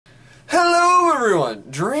everyone,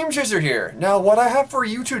 Dream Chaser here. Now what I have for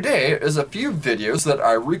you today is a few videos that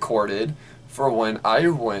I recorded for when I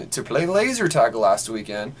went to play laser tag last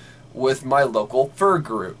weekend with my local fur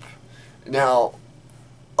group. Now,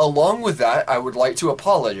 along with that, I would like to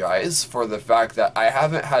apologize for the fact that I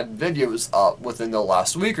haven't had videos up within the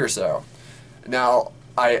last week or so. Now,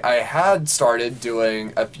 I had started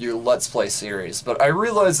doing a few Let's Play series, but I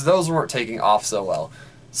realized those weren't taking off so well.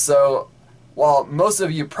 So, while most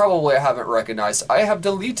of you probably haven't recognized, I have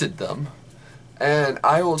deleted them, and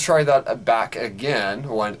I will try that back again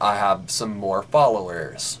when I have some more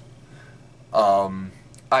followers.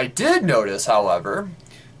 I did notice, however,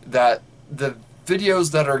 that the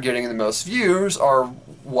videos that are getting the most views are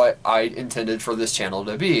what I intended for this channel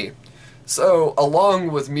to be. So,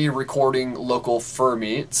 along with me recording local fur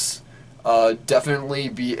meets, definitely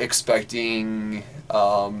be expecting,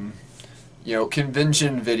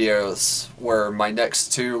 convention videos, where my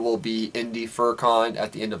next two will be Indie FurCon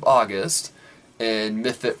at the end of August and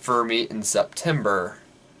Mythic Fur Meet in September,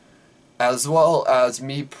 as well as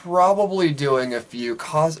me probably doing a few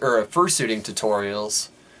fursuiting tutorials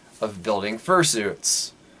of building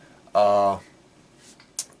fursuits.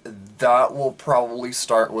 That will probably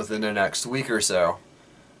start within the next week or so.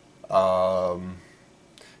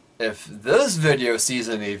 If this video sees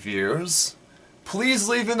any views, please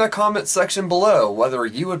leave in the comment section below whether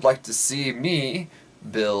you would like to see me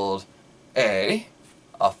build A,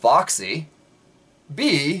 Foxy,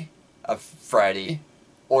 B, a Freddy,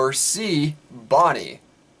 or C, Bonnie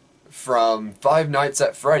from Five Nights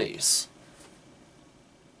at Freddy's.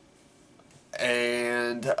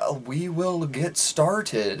 And we will get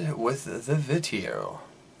started with the video.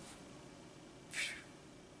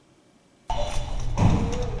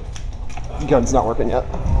 Gun's not working yet.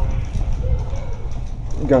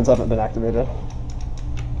 Guns haven't been activated.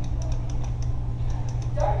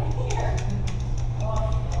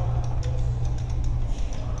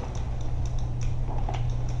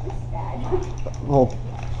 Well,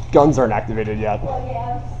 guns aren't activated yet. Well,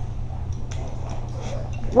 yeah.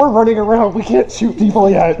 We're running around, we can't shoot people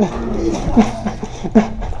yet.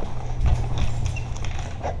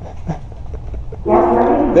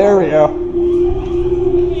 There we go.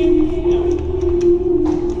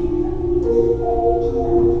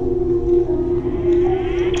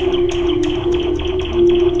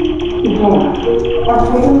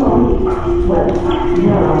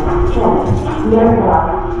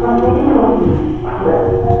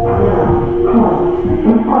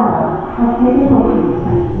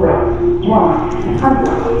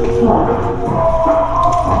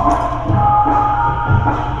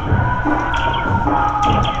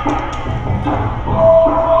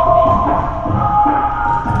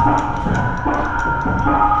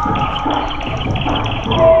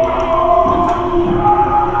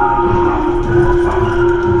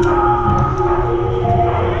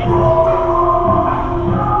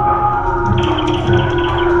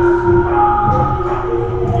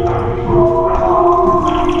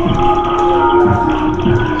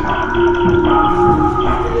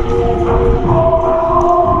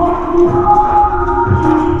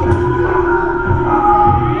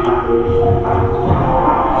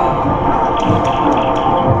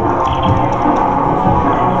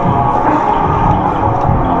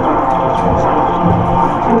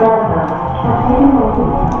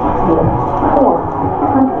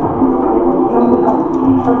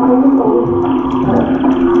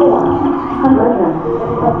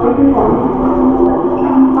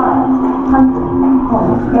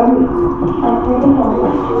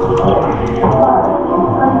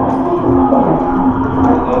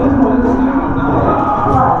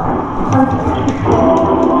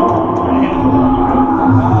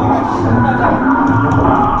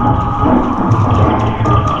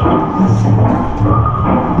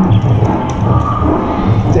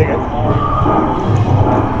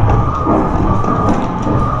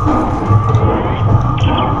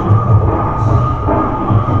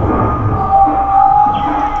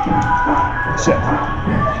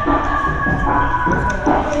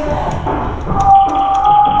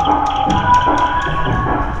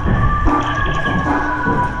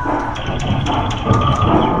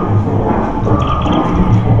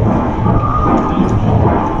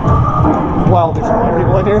 Wow, there's more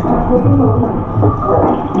people in here.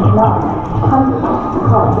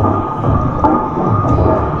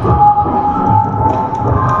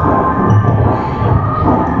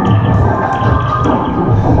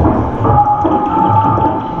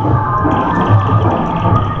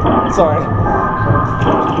 Sorry.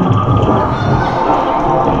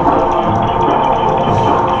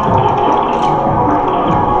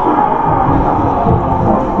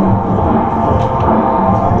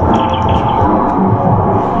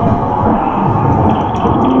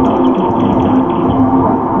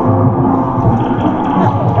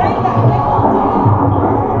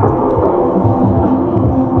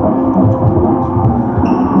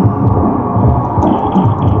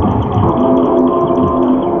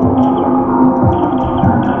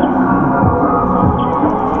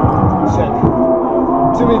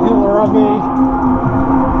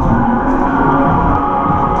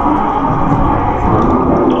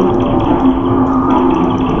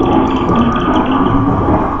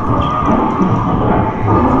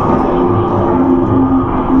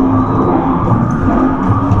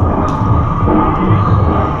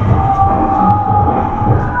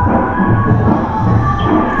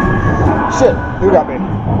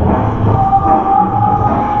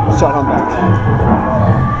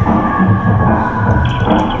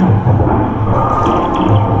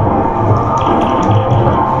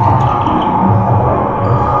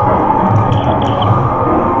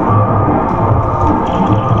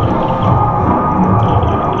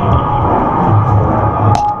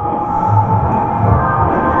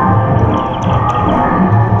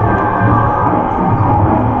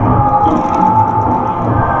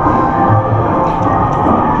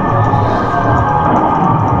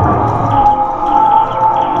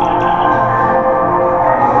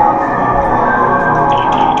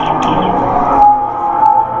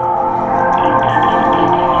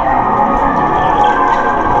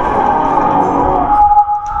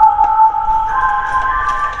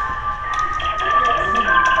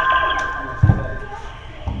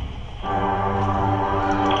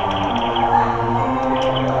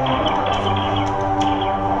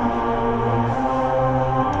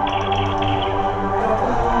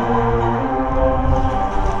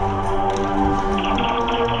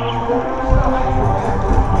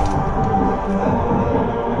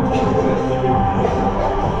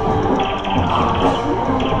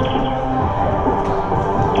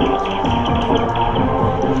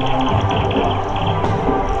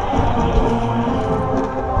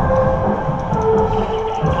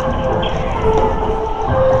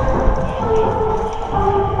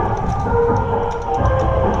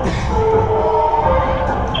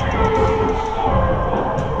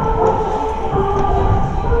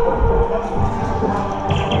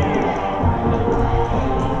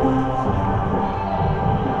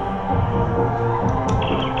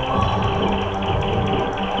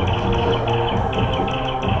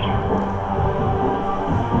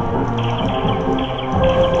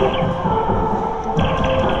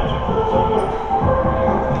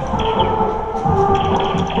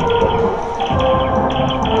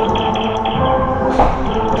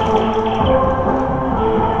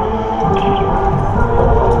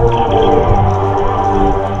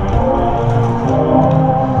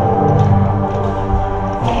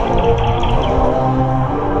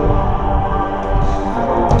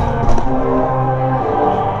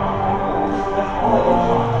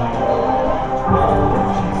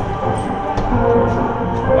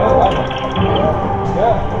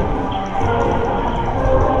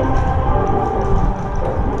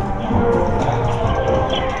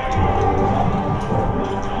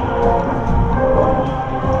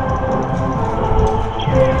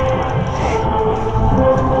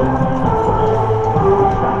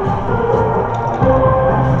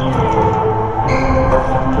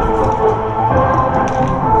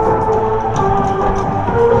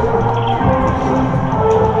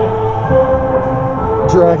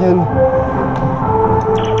 Dragon.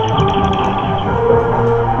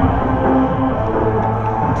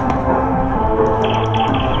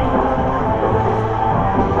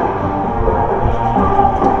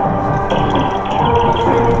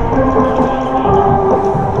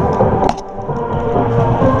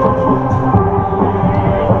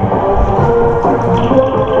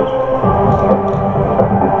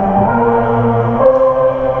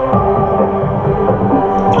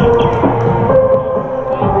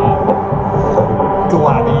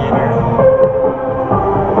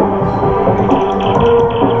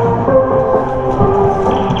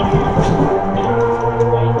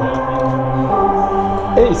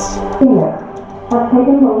 Ace. Fear has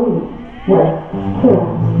taken the lead with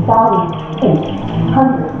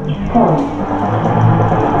 2,800 points.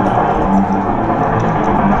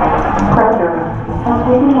 Predator has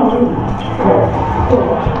taken the lead with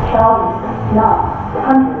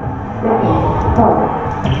 2,950 points.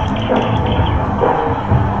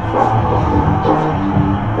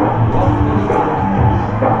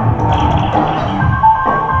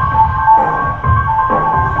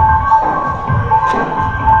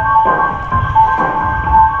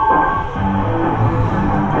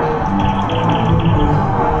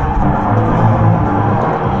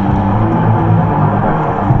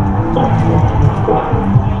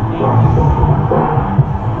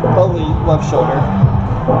 Elite left shoulder.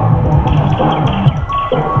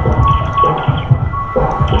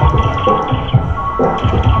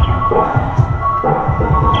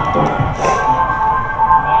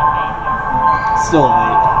 Still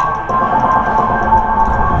elite.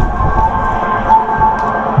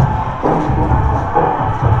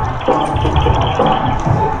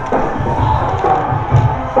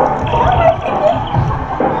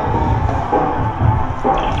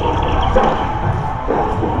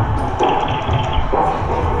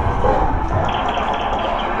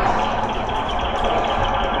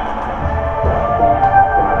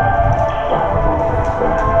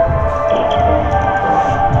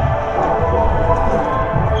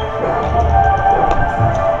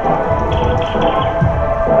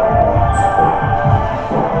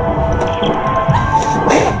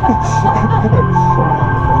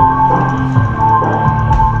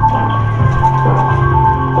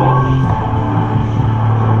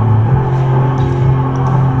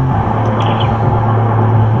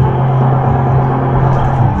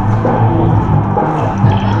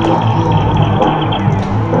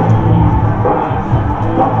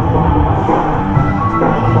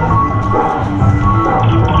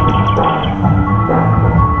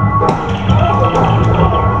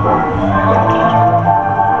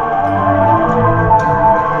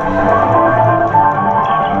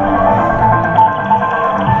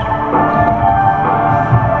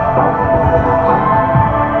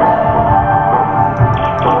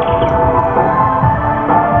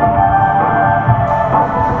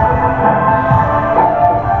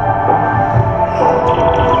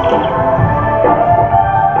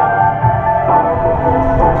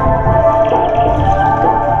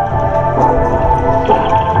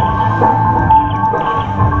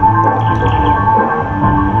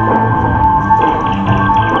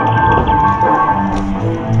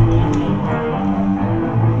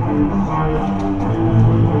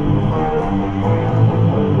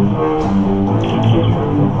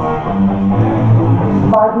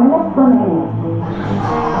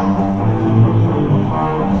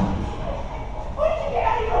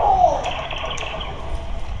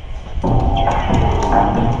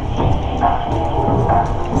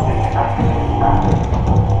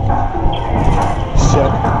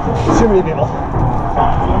 Too many people.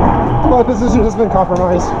 My position has been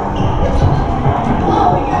compromised.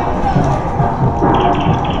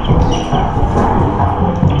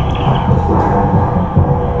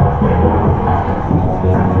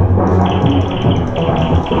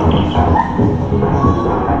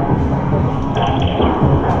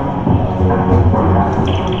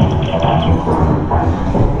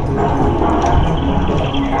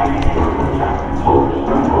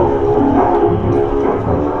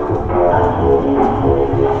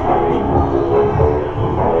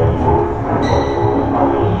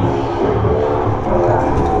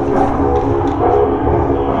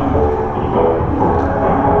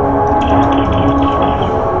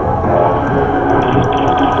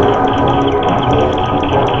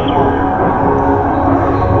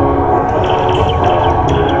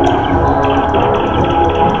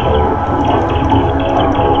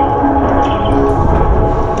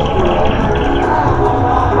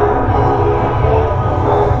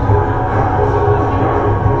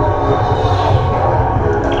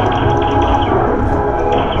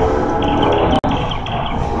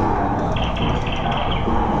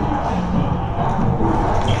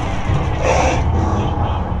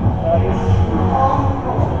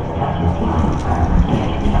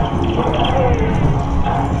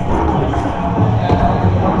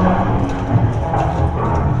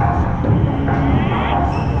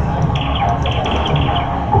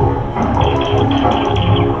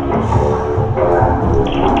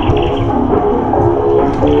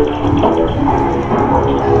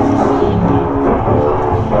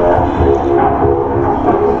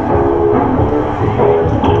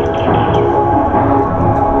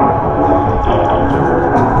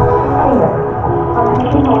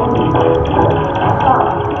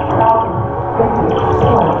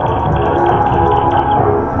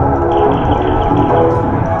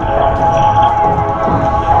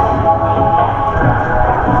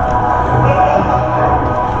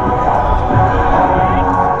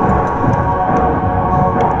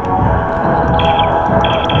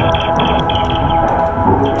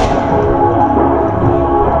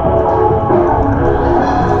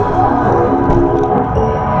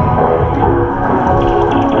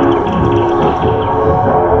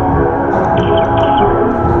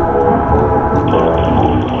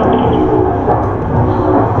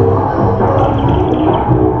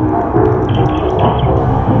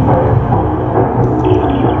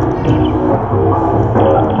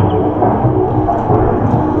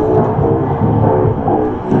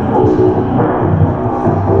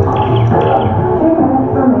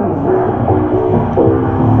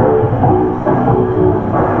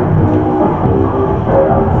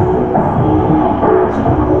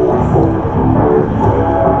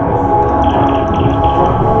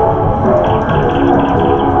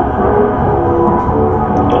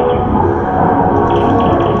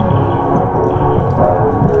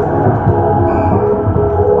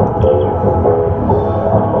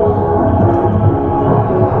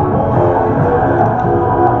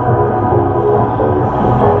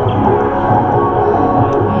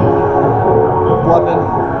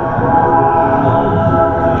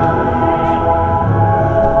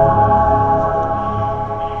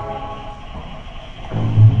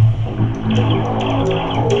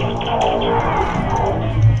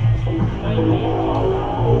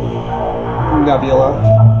 Nebula.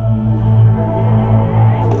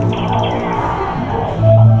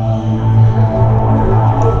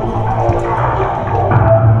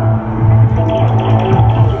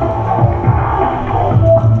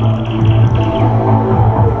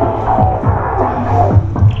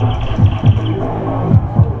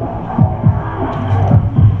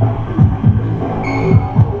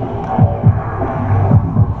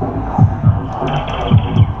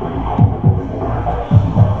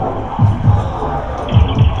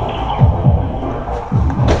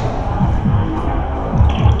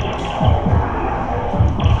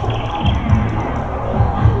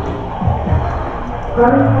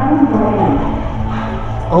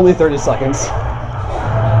 Only 30 seconds.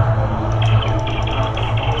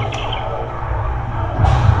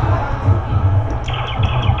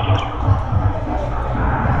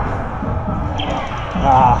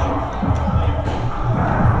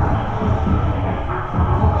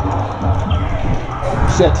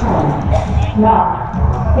 Shit. 9,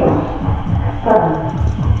 8, 7,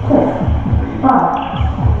 6,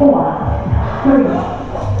 5, 4, 3,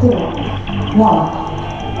 2, 1.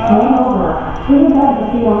 Game over. Please exit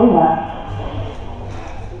the arena.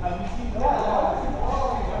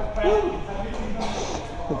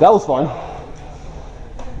 That was fun.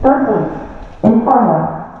 Third place,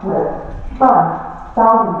 Inferno with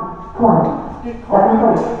 5,000 points. Second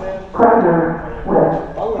place, Predator with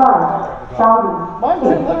 5,000. Mine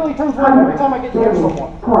literally turns red every time I get near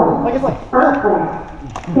someone. Like it's like, First place,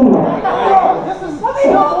 Phoenix. this is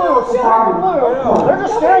still blue, it's still blue. They're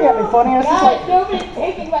just staring at me funny, and it's just like, Nobody's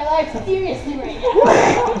taking my life seriously right now.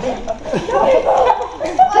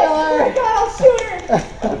 I'll shoot her.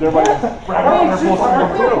 Everybody,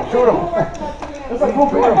 shoot him. it's like, oh,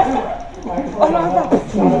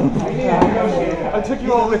 I took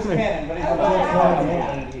you all with me.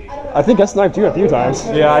 I think I sniped you a few times.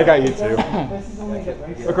 Yeah, I got you too.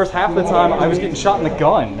 Of course, half the time I was getting shot in the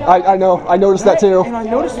gun. I know. I noticed that too. And I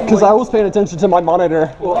noticed Because I was paying attention to my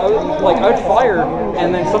monitor. well, I'd fire,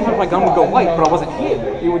 and then sometimes my gun would go white, but I wasn't hit.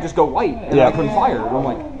 It would just go white, and I couldn't fire. And I'm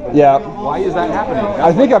like, Yeah. why is that happening?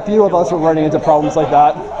 I think a few of us were running into problems like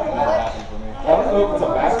that. I don't know if it's a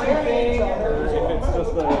battery thing or if it's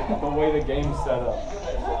just the way the game's set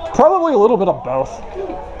up. Probably a little bit of both.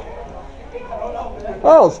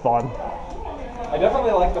 That was fun. I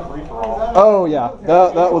definitely like the free for all. Oh yeah,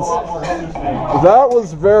 that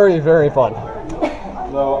was very, very fun.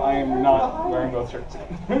 Though I am not wearing both shirts.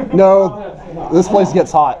 No, this place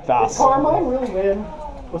gets hot fast. Carmine really win?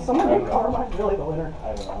 Was someone named Carmine really the winner?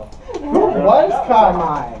 I don't know. Who was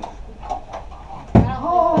Carmine?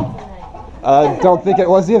 Don't think it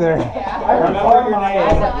was either. I remember your name.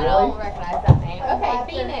 I don't recognize that name. Okay,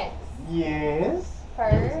 Phoenix. Yes.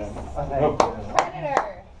 First. Predator.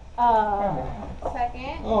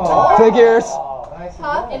 Second. Figures.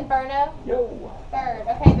 Pup. Inferno. Third.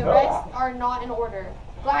 Okay, the rest are not in order.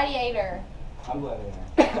 Gladiator. I'm letting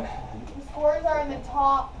The scores are in the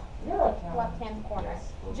top left-hand corner.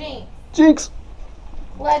 Jinx. Jinx.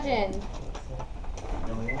 Legend.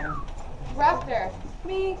 Raptor.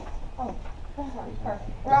 Me. Oh. Perfect.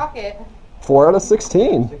 Rocket. 4 out of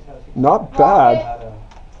 16. Not bad. Rocket.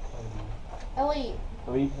 Elite.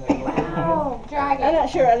 Elite. Oh, Dragon. I'm not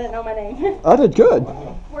sure. I didn't know my name. I did good.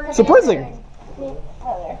 We're gonna Surprising.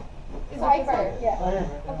 Heather. Cypher. Yeah.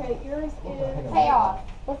 Okay, yours is Chaos.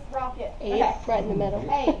 What's Rocket? 8. Right in the middle.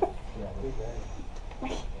 Ace.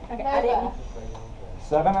 Okay. I didn't. Nova.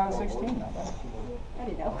 7 out of 16. Not bad. I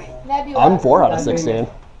didn't know. Nebula. I'm 4 out of 16.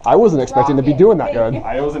 I wasn't expecting to be doing that good.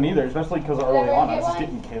 I wasn't either, especially because early on I was just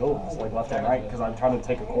getting killed, like left and right, because I'm trying to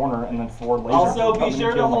take a corner and then 4 lasers. Also, come be and sure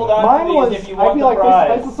to kill me. hold on Mine to was, these if you I'd want be the like face to face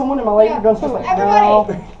prize. with someone and my laser gun's just like, Everybody.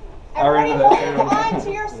 no. Everybody remember that hold too. on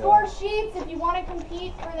to your score sheets if you want to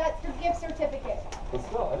compete for that gift certificate.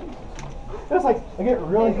 It's like, I get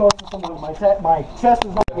really close to someone, my chest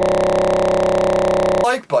is not.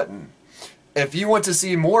 Like button. If you want to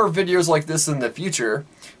see more videos like this in the future,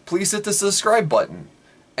 please hit the subscribe button.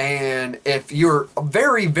 And if you're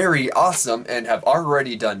very, very awesome and have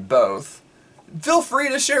already done both, feel free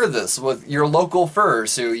to share this with your local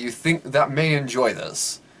furs who you think that may enjoy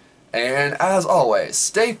this. And as always,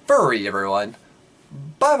 stay furry, everyone.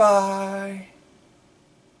 Bye-bye.